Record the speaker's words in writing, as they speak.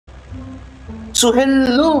So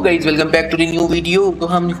hello guys, welcome back to the new video. तो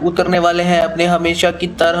हम उतरने वाले हैं अपने हमेशा की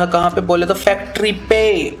तरह, कहाँ पे बोले तो फैक्ट्री पे।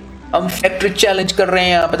 हम फैक्ट्री चैलेंज कर रहे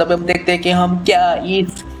हैं यहाँ पे। तब हम देखते हैं कि हम क्या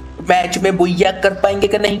इस मैच में बुइया कर पाएंगे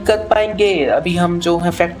कि नहीं कर पाएंगे। अभी हम जो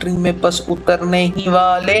है फैक्ट्री में बस उतरने ही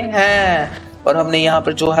वाले हैं और हमने यहाँ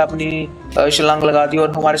पर जो है अपनी छलांग लगा दी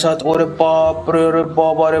और हमारे साथ और बाप रे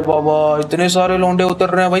बाबा रे बाबा इतने सारे लोंडे उतर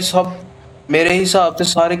रहे हैं भाई। सब मेरे हिसाब से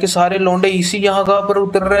सारे के सारे लोंडे इसी यहाँ पर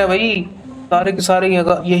उतर रहे हैं भाई। सारे के सारे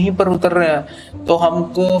यहीं पर उतर रहे हैं। तो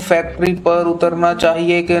हमको फैक्ट्री पर उतरना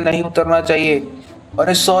चाहिए कि नहीं उतरना चाहिए?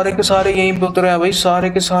 अरे सारे के सारे यहीं पे उतरे हैं भाई, सारे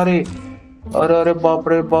के सारे। अरे अरे बाप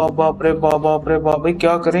रे बाप, बाप रे बाप, बाप रे बाप भाई।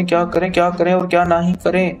 क्या करें क्या करें क्या करें और क्या नहीं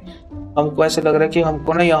करें? हमको ऐसे लग रहा है कि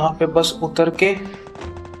हमको ना यहाँ पे बस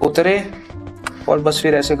उतरे और बस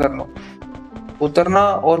फिर ऐसे कर लो, उतरना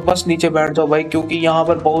और बस नीचे बैठ जाओ भाई, क्योंकि यहाँ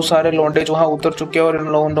पर बहुत सारे लोंडे जो है उतर चुके हैं और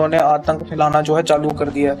इन लोंडों ने आतंक फैलाना जो है चालू कर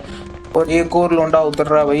दिया है। और एक और लोंडा उतर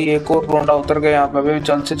रहा है भाई, एक और लोंडा उतर गया यहाँ पे।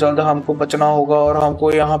 जल्द से जल्द हमको बचना होगा और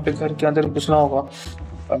हमको यहाँ पे घर के अंदर घुसना होगा।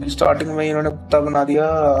 अभी स्टार्टिंग में इन्होंने कुत्ता बना दिया।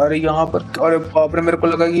 अरे यहाँ पर, अरे बाप रे, मेरे को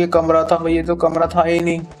लगा कि ये कमरा था भाई, ये तो कमरा था ही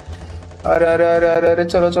नहीं। अरे अरे अरे अरे अरे,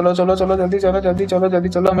 चलो चलो चलो चलो, जल्दी चलो जल्दी चलो जल्दी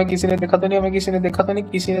चलो। हमें किसी ने देखा तो नहीं, हमें किसी ने देखा तो नहीं,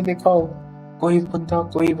 किसी ने देखा हो कोई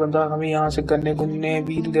बंदा हमें यहाँ से गन्ने गुन्ने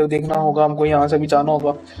भी देखना होगा, हमको यहाँ से भी जाना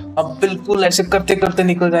होगा। अब बिल्कुल ऐसे करते करते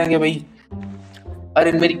निकल जाएंगे भाई।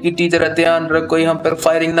 अरे मेरी किटी जरा ध्यान रख, कोई हम पर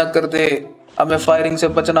फायरिंग ना कर दे। हमें फायरिंग से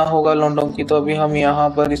बचना होगा लोंडों की। तो अभी हम यहाँ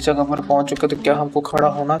पर इस जगह पर पहुंच चुके, तो क्या हमको खड़ा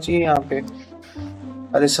होना चाहिए यहाँ पे?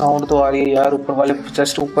 अरे साउंड तो आ रही है यार, ऊपर वाले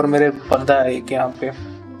जस्ट ऊपर मेरे बंदा है एक यहाँ पे।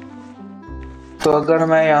 तो अगर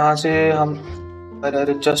मैं यहाँ से अरे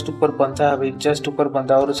अरे जस्ट ऊपर बंदा है भाई, जस्ट ऊपर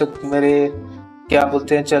बंदा है और उसे मेरे क्या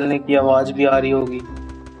बोलते हैं चलने की आवाज भी आ रही होगी।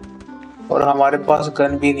 और हमारे पास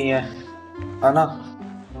गन भी नहीं है ना,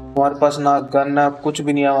 हमारे पास ना गन ना कुछ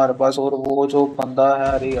भी नहीं है हमारे पास। और वो जो बंदा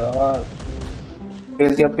है, अरे यार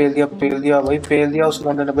फेल दिया भाई, फेल दिया उस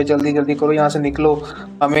बंदे ने भाई। जल्दी जल्दी करो, यहाँ से निकलो,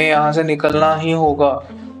 हमें यहाँ से निकलना ही होगा।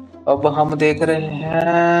 अब हम देख रहे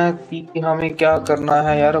हैं कि हमें क्या करना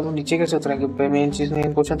है यार। अब नीचे कैसे उतरेंगे? मेन चीज,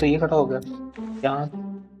 मेन क्वेश्चन तो ये खड़ा हो गया। यहाँ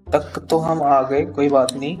तक तो हम आ गए, कोई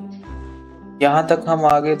बात नहीं, यहाँ तक हम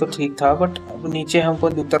आ गए तो ठीक था, बट अब नीचे हमको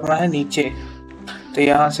उतरना है नीचे। तो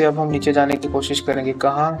यहाँ से अब हम नीचे जाने की कोशिश करेंगे।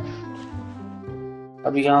 कहाँ?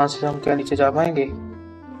 अब यहाँ से हम क्या नीचे जा पाएंगे?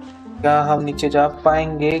 क्या हम नीचे जा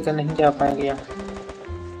पाएंगे कि नहीं जा पाएंगे? यहाँ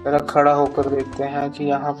जरा खड़ा होकर देखते हैं कि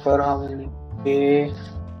यहाँ पर हम नीचे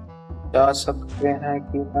जा सकते हैं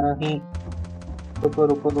कि नहीं। रुको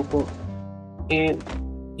रुको रुको, ये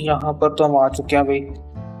यहाँ पर तो हम आ चुके हैं भाई,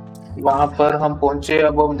 वहां पर हम पहुंचे।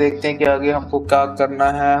 अब हम देखते हैं कि आगे हमको क्या करना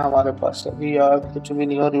है। हमारे पास अभी यार कुछ भी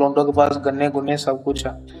नहीं और लोंडों के पास गन्ने गुन्ने सब कुछ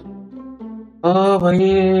है।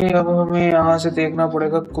 भाई अब हमें यहाँ से देखना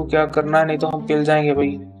पड़ेगा को क्या करना है, नहीं तो हम पिल जाएंगे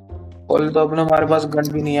भाई। और तो अपने हमारे पास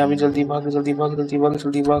गन भी नहीं है अभी। जल्दी भाग जल्दी भाग जल्दी भाग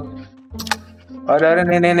जल्दी भाग। अरे अरे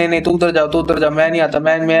नहीं नहीं नहीं नहीं, तू उधर जा, तू उधर जा, मैं नहीं आता,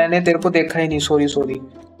 मैंने तेरे को देखा ही नहीं, सॉरी सॉरी।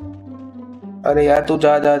 अरे यार तू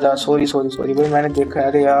जा जा जा, सॉरी सॉरी सॉरी भाई, मैंने देखा है।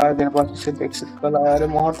 अरे यार मेरे पास सिर्फ एक सिक्कल आया। अरे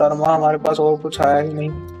मोहतरमा, हमारे पास और कुछ आया ही नहीं।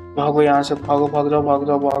 भागो यहाँ से, भागो, भाग जाओ भाग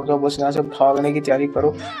जाओ भाग जाओ, बस यहाँ से भागने की तैयारी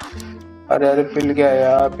करो। अरे अरे पिल गया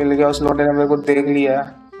यार, पिल गया। उस लोटे ने मेरे को देख लिया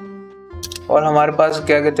और हमारे पास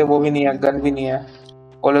क्या कहते वो भी नहीं है, गन भी नहीं है।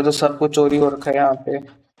 बोले तो सब कुछ चोरी हो रखा है यहाँ पे,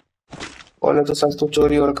 बोले तो सब कुछ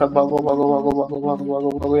चोरी हो रखा है। भागो भागो भागो भागो भागो भागो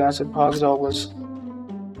भागो, यहाँ से भाग जाओ बस।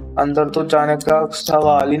 अंदर तो जाने का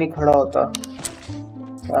सवाल ही नहीं खड़ा होता,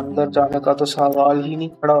 अंदर जाने का तो सवाल ही नहीं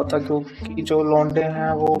खड़ा होता, क्योंकि जो लोंडे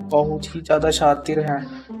हैं वो बहुत ही ज्यादा शातिर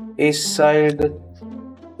हैं। इस साइड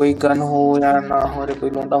कोई गन हो या ना हो, रे कोई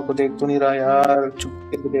लोंडा को देख तो नहीं रहा यार,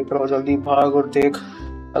 चुपके से देख रहा हो। जल्दी भाग और देख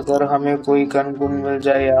अगर हमें कोई गन गुन मिल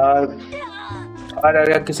जाए यार। अरे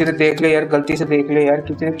अरे किसी ने देख लिया यार, गलती से देख लिया यार,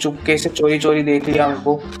 किसी ने चुपके से चोरी चोरी देख लिया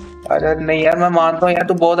हमको। अरे नहीं यार, मैं मानता हूँ यार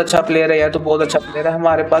तू बहुत अच्छा प्लेयर है यार, तू बहुत अच्छा प्लेयर है।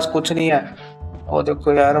 हमारे पास कुछ नहीं है, और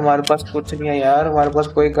देखो यार हमारे पास कुछ नहीं है यार, हमारे पास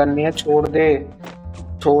कोई गन नहीं है। छोड़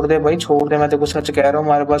दे भाई, छोड़ दे, मैं तेरे को सच कह रहा हूँ,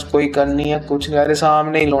 हमारे पास कोई गन नहीं है, कुछ नहीं। अरे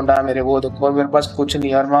सामने ही लोंडा है मेरे, वो देखो, और मेरे पास कुछ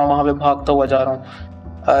नहीं यार, मैं वहां पे भागता हुआ जा रहा हूँ।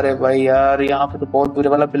 अरे भाई यार यहाँ पे तो बहुत बुरे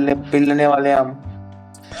वाला पिलने वाले हैं हम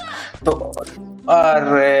तो।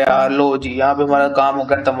 अरे यार लो जी, यहाँ पे हमारा काम हो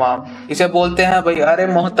गया तमाम, इसे बोलते हैं भाई। अरे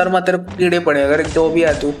मोहतरमा तेरे कीड़े पड़े अगर जो भी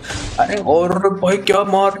है तू। अरे और भाई क्या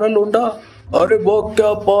मार रहा लोंडा, अरे वो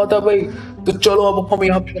क्या बात है भाई। तो चलो अब हम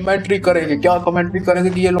यहाँ पे कमेंट्री करेंगे। क्या कमेंट्री करेंगे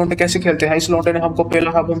कि ये लोंडे कैसे खेलते हैं। इस लोंडे ने हमको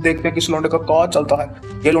पेला है, अब हम देखते हैं कि इस लोंडे का क्या चलता है।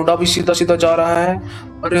 ये लोंडा भी सीधा सीधा जा रहा है।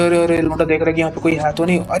 अरे अरे अरे, लोंडा देख रहा है कि यहाँ पे कोई है तो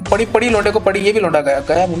नहीं। अरे पड़ी पड़ी लोंडे को पड़ी, ये भी लोंडा गया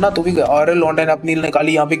गया मुन्ना, तू भी गया। अरे लोंडे ने अपनी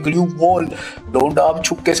निकाली यहाँ पे ग्लू बॉल। लोंडा अब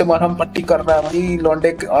छुपके से मरहम पट्टी कर रहा है भाई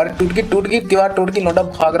लोंडे। अरे टूट गई दीवार, टूट गई, लोंडा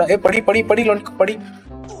भाग रहा है। पड़ी पड़ी पड़ी लोंडे को पड़ी।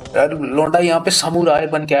 यार लोंडा यहाँ पे समुराय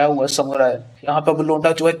बन के आया हुआ है, समुराय। यहाँ पे अब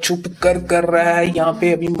लोंडा जो है छुप कर रहा है यहाँ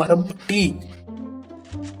पे अभी मरहम पट्टी।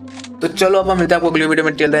 तो चलो अब हम मिलते हैं आपको अगली वीडियो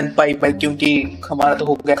में। टिल देन बाय बाय, क्योंकि हमारा तो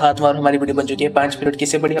हो गया खात्मा और हमारी वीडियो बन चुकी है 5 मिनट की,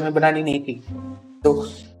 इससे बड़ी हमें बनानी नहीं थी। तो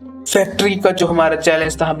फैक्ट्री का जो हमारा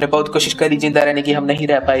चैलेंज था, हमने बहुत कोशिश करी जिंदा रहने की, हम नहीं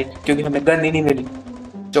रह पाए क्योंकि हमें गन ही नहीं मिली।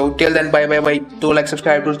 तो टिल देन बाय बाय भाई। तो लाइक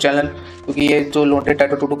सब्सक्राइब टू चैनल, क्योंकि ये जो लोंडे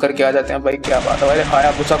टैटू टूटू करके आ जाते हैं भाई, क्या बात है भाई।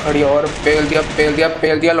 हाया भूसा खड़ी और पेल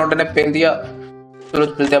दिया लोंडे ने पेल दिया। चलो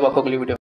मिलते हैं आपको अगली वीडियो।